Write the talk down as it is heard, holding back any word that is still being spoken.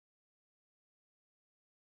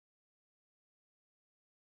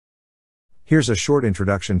Here's a short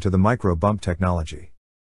introduction to the micro bump technology.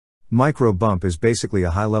 Micro bump is basically a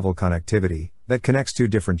high-level connectivity that connects two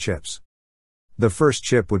different chips. The first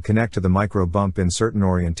chip would connect to the micro bump in certain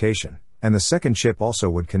orientation, and the second chip also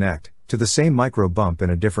would connect to the same micro bump in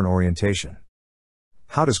a different orientation.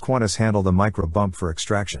 How does Cadence handle the micro bump for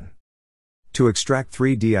extraction? To extract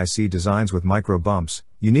 3D IC designs with micro bumps,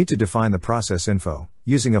 you need to define the process info,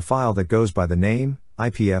 using a file that goes by the name,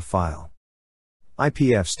 IPF file.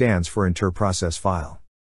 IPF stands for inter-process file.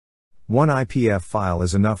 One IPF file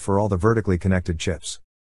is enough for all the vertically connected chips.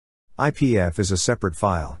 IPF is a separate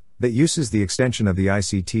file that uses the extension of the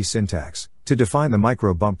ICT syntax to define the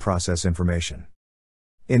micro bump process information.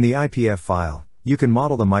 In the IPF file, you can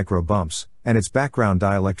model the micro bumps and its background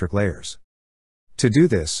dielectric layers. To do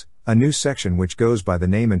this, a new section which goes by the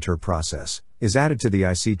name inter-process is added to the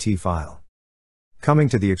ICT file. Coming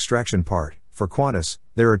to the extraction part, for Cadence,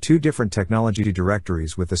 there are two different technology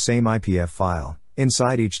directories with the same IPF file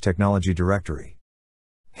inside each technology directory.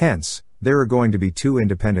 Hence, there are going to be two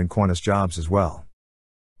independent Cadence jobs as well.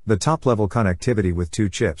 The top-level connectivity with two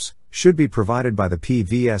chips should be provided by the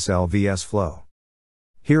PVS-LVS flow.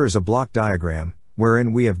 Here is a block diagram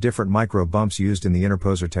wherein we have different micro bumps used in the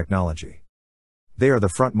interposer technology. They are the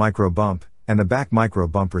front micro bump and the back micro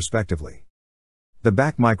bump respectively. The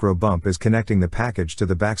back micro bump is connecting the package to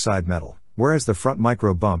the backside metal, whereas the front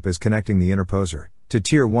micro bump is connecting the interposer to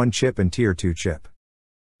Tier 1 chip and Tier 2 chip.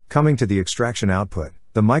 Coming to the extraction output,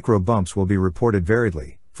 the micro bumps will be reported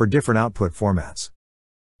variedly for different output formats.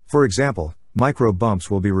 For example, micro bumps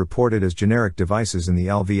will be reported as generic devices in the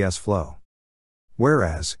LVS flow,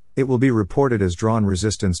 whereas it will be reported as drawn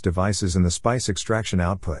resistance devices in the SPICE extraction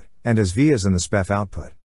output and as vias in the SPEF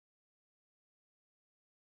output.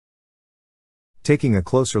 Taking a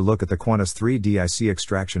closer look at the Cadence 3D IC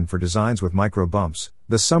extraction for designs with micro bumps,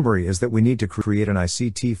 the summary is that we need to create an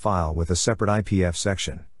ICT file with a separate IPF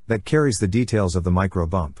section that carries the details of the micro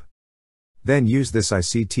bump. Then use this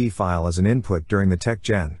ICT file as an input during the tech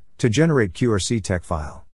gen to generate QRC tech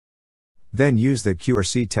file. Then use that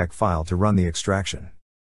QRC tech file to run the extraction.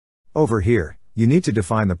 Over here, you need to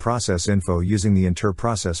define the process info using the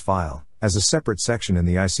inter-process file as a separate section in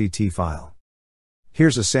the ICT file.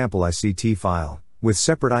 Here's a sample ICT file with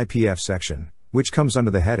separate IPF section, which comes under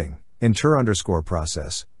the heading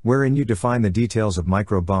inter_process, wherein you define the details of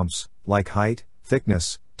micro bumps like height,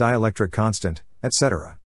 thickness, dielectric constant,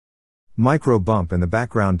 etc. Micro bump and the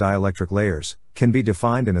background dielectric layers can be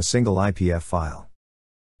defined in a single IPF file.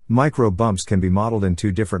 Micro bumps can be modeled in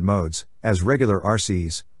two different modes, as regular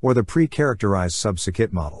RCs, or the pre-characterized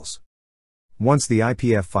sub-circuit models. Once the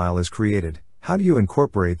IPF file is created, how do you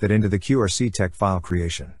incorporate that into the QRC tech file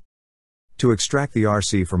creation? To extract the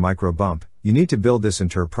RC for micro bump, you need to build this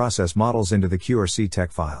inter-process models into the QRC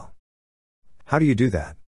tech file. How do you do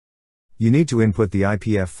that? You need to input the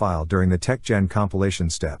IPF file during the TechGen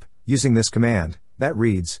compilation step, using this command, that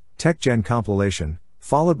reads, TechGen compilation,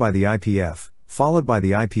 followed by the IPF, followed by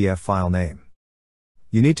the IPF file name.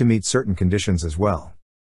 You need to meet certain conditions as well.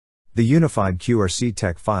 The unified QRC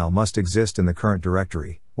tech file must exist in the current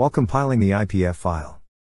directory, while compiling the IPF file.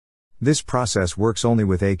 This process works only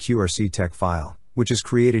with a QRC tech file, which is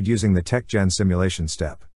created using the TechGen simulation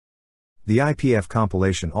step. The IPF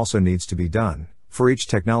compilation also needs to be done for each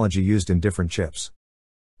technology used in different chips.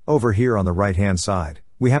 Over here on the right-hand side,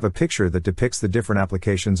 we have a picture that depicts the different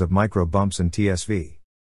applications of micro bumps and TSV.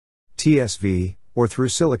 TSV, or through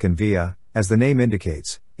silicon via, as the name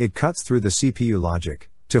indicates, it cuts through the CPU logic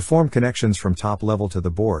to form connections from top level to the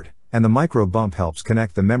board, and the micro bump helps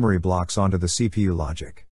connect the memory blocks onto the CPU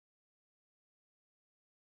logic.